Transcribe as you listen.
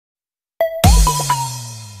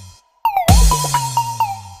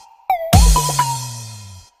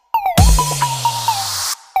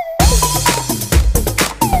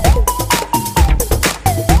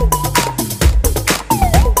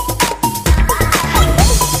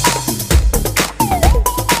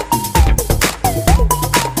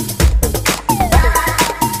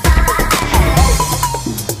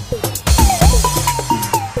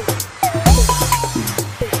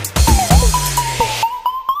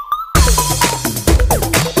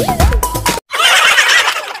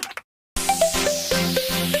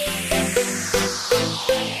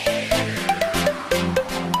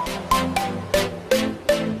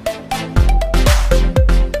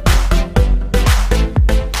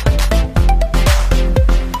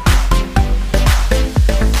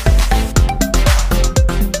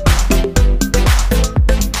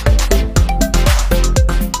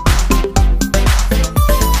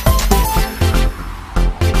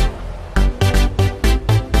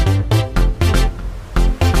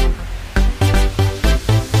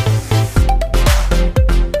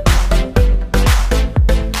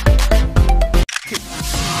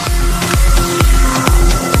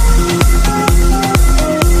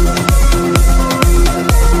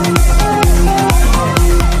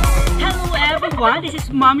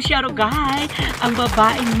Ma'am Sharogay, ang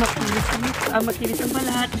babaeng makinis ang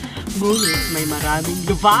balat. Ngunit may maraming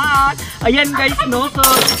lubat. Ayan guys, no? So,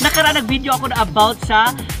 nakaraan nag-video ako na about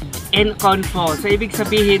sa Nconvo. So, ibig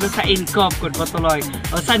sabihin sa Ncov, kung patuloy.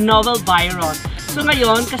 O sa novel virus. So,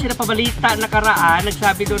 ngayon, kasi napabalita nakaraan,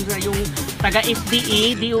 nagsabi doon sa yung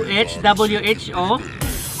taga-FDE, DOH, WHO,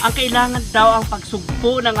 ang kailangan daw ang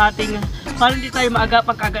pagsugpo ng ating, para hindi tayo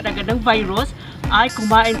pagkagad-agad ng virus, ay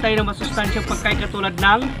kumain tayo ng masustansyang pagkain katulad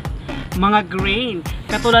ng mga grain.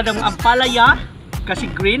 Katulad ng ampalaya,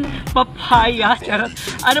 kasi green, papaya, charot.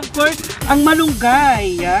 And of course, ang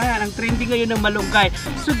malunggay. Yan, ang trending ngayon ng malunggay.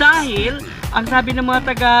 So dahil, ang sabi ng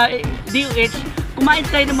mga taga-DOH, kumain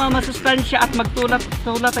tayo ng mga masustansya at magtulat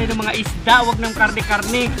tayo ng mga isda, wag ng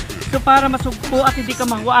karne-karne. So para masugpo at hindi ka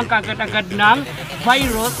mahuwaan kaagad-agad ng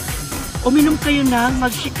virus, uminom kayo ng,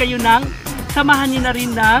 mag-shake kayo ng, samahan niyo na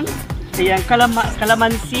rin ng ayan,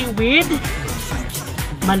 kalamansi with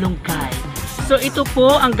malunggay. So ito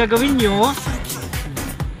po ang gagawin nyo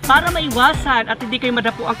para maiwasan at hindi kayo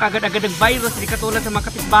madapuan kaagad-agad ng virus. Hindi katulad sa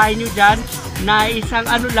mga kapitbahay nyo dyan na isang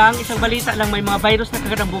isang balita lang may mga virus na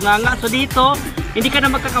kagad ang bunganga. So dito, hindi ka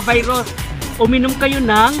na magkaka-virus. Uminom kayo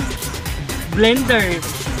ng blender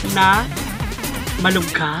na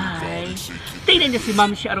malunggay. Tingnan niyo si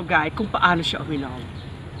Ma'am Sharogay kung paano siya uminom.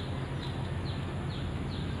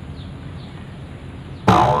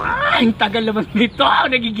 Ang tagal naman nito.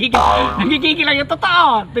 Nagigigil lang yung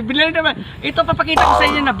totoo. Ito papakita ko sa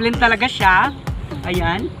inyo na blend talaga siya.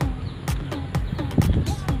 Ayan.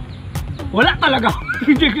 Wala talaga.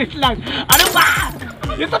 Nagigigil lang. Ano ba?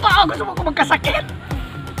 Yung totoo. Gusto mo ko magkasakit?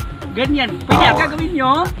 Ganyan. Pwede ang gagawin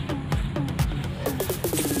nyo.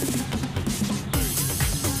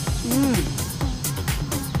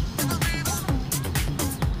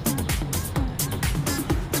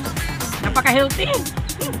 Napaka-healthy.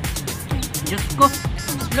 Diyos ko.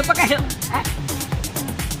 Napaka-healthy.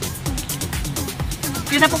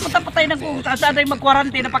 Kaya napupunta pa tayo ng kung saan tayo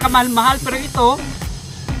mag-quarantine. Napakamahal-mahal. Pero ito,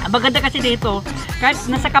 ang maganda kasi dito, kahit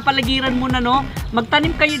nasa kapaligiran mo na, no,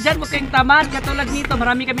 magtanim kayo dyan. Huwag kayong tamad. Katulad nito,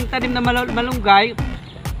 marami kaming tanim na malunggay.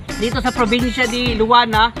 Dito sa probinsya di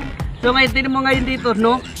Luana. So ngayon, tinan mo ngayon dito,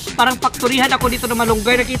 no, parang faktorihan ako dito na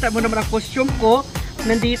malunggay. Nakita mo naman ang costume ko.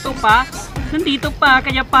 Nandito pa,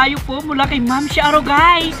 kaya payo po mula kay Ma'am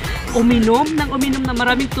Sharogay. Uminom ng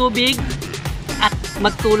maraming tubig at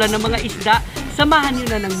magtulan ng mga isda. Samahan nyo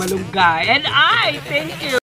na ng malunggay. And thank you!